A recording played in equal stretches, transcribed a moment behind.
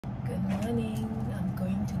morning. I'm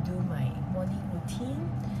going to do my morning routine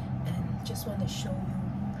and just want to show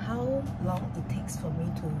you how long it takes for me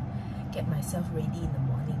to get myself ready in the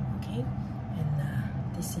morning, okay? And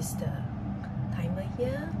this is the timer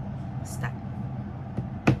here. Start.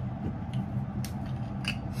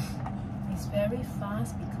 It's very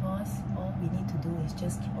fast because all we need to do is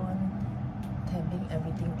just keep on tapping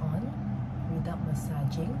everything on without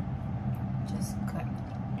massaging. Just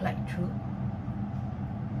glide through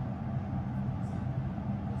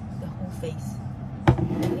the whole face.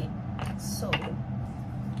 Okay, so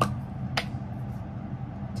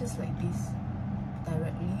just like this,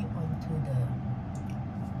 directly onto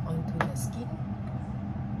the skin.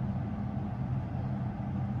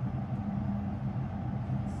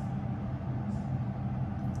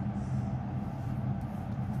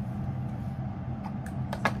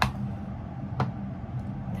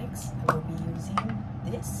 Next, I will be using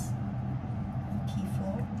this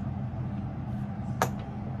T4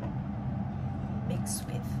 mixed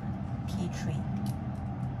with T3.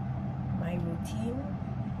 My regime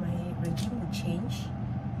will change.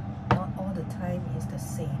 Not all the time is the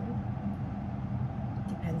same,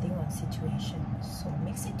 depending on situation. So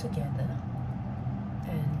mix it together,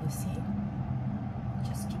 and you see,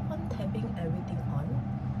 just keep on tapping everything on.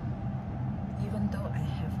 Even though I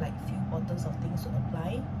have like few bottles of things to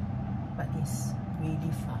apply, but it's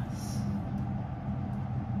really fast.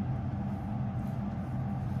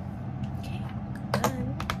 Okay,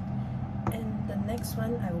 done. And the next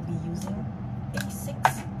one I will be using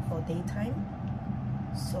A6 for daytime.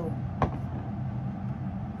 So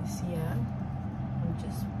you see, I'm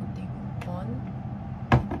just putting on.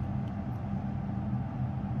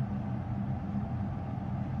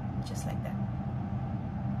 Just like that.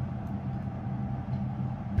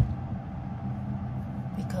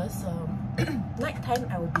 Because nighttime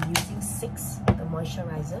I will be using 6, the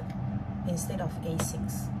moisturizer, instead of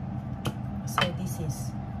A6. So this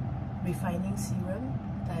is refining serum,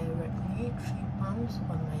 directly 3 pumps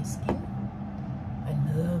on my skin. I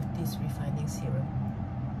love this refining serum.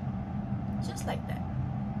 Just like that.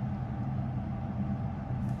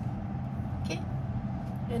 Okay,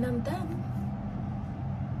 and I'm done.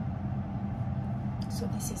 So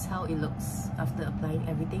this is how it looks after applying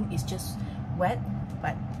everything. It's just wet,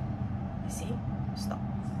 but you see, stop.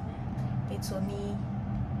 It's only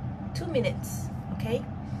 2 minutes, okay?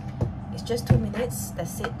 It's just 2 minutes,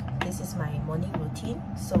 that's it. This is my morning routine,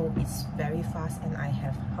 so it's very fast. And I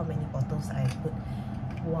have how many bottles I put?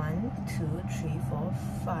 1, 2, 3, 4,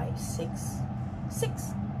 5, 6.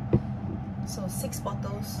 So 6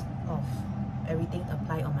 bottles of everything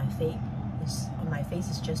applied on my face. On my face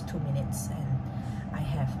is just 2 minutes, and I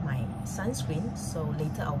have my sunscreen, so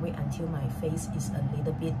later I'll wait until my face is a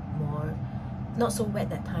little bit more not so wet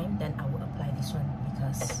that time, then I will apply this one,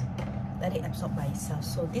 because let it absorb by itself.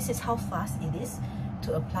 So this is how fast it is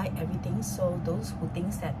to apply everything. So those who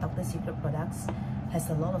thinks that Dr. Secret products has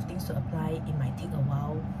a lot of things to apply, it might take a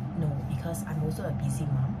while. No, because I'm also a busy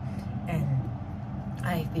mom, and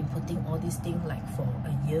I've been putting all these things like for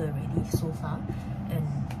a year already so far, and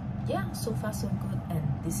yeah, so far so good. And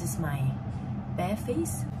this is my bare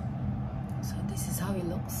face. So this is how it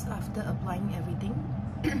looks after applying everything.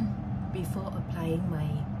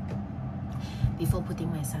 before putting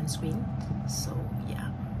my sunscreen. So yeah.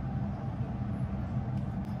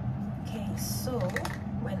 Okay, so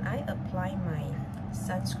when I apply my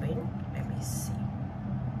sunscreen, let me see,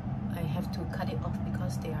 I have to cut it off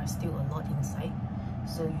because there are still a lot inside.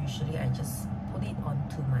 So usually I just put it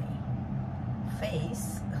onto my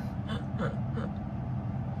face.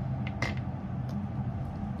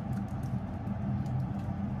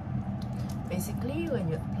 Basically, when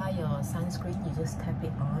you apply your sunscreen, you just tap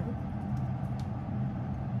it on.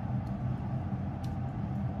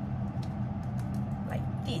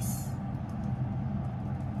 Like this.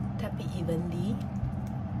 Tap it evenly.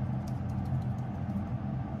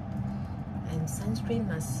 And sunscreen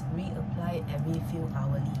must reapply every few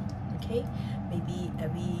hourly. Okay? Maybe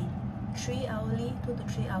every 3 hourly, 2 to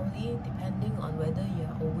 3 hourly, depending on whether you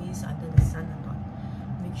are always under the sun or not.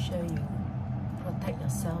 Make sure you protect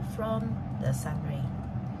yourself from the sun ray.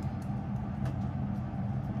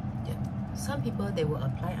 Yeah. Some people, they will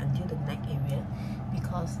apply until the neck area,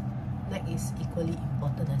 because neck is equally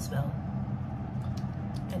important as well.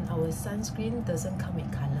 And our sunscreen doesn't come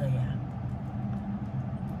with color, yeah.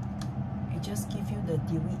 It just gives you the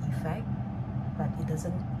dewy effect, but it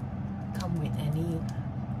doesn't come with any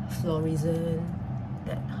fluorescent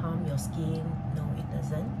that harm your skin. No, it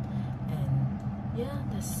doesn't. And yeah,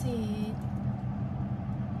 that's it.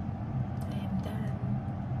 I am done.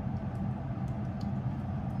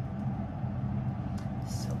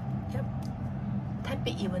 So yep,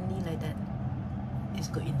 tap it evenly like that is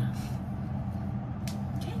good enough.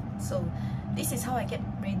 Okay, so this is how I get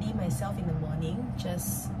ready myself in the morning.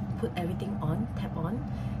 Just put everything on, tap on,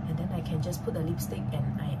 and then I can just put a lipstick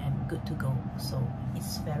and I am good to go. So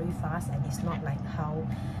it's very fast, and it's not like how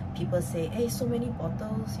people say, hey, so many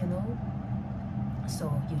bottles, you know.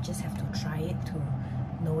 So you just have to try it to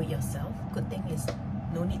know it yourself. Good thing is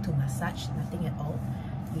no need to massage, nothing at all.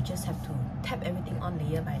 You just have to tap everything on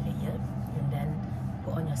layer by layer and then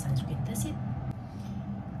put on your sunscreen. That's it.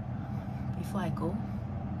 Before I go,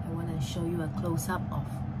 I want to show you a close-up of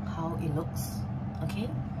how it looks. Okay,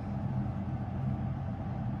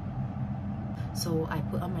 so I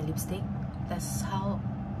put on my lipstick. That's how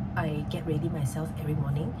I get ready myself every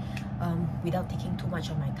morning, without taking too much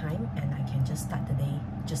of my time, and I can just start the day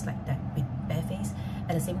just like that with bare face.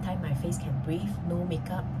 At the same time, my face can breathe, no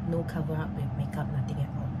makeup, no cover up with makeup, nothing at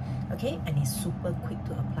all. Okay, and it's super quick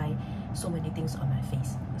to apply so many things on my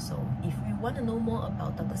face. So if you want to know more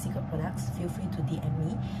about Dr. Secret products, feel free to DM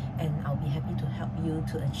me, and I'll be happy to help you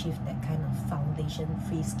to achieve that kind of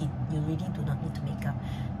foundation-free skin. You really do not need to make up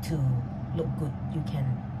to look good. You can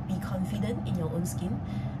be confident in your own skin.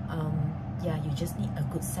 Yeah, you just need a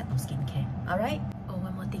good set of skincare. Alright? Oh,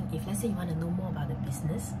 one more thing. If let's say you want to know more about the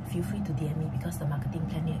business, feel free to DM me, because the marketing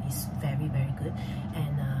plan here is very, very good.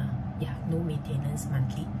 And yeah, no maintenance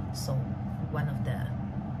monthly. So one of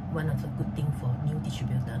the good thing for new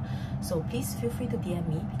distributor. So please feel free to DM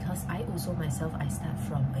me, because I also myself, I start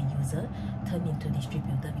from a user, turn into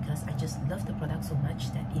distributor, because I just love the product so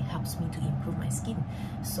much that it helps me to improve my skin.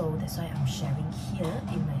 So that's why I'm sharing here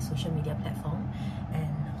in my social media platform, and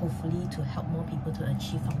hopefully to help more people to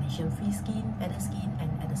achieve foundation free skin, better skin, and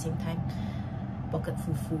at the same time pocket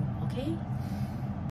full. Okay.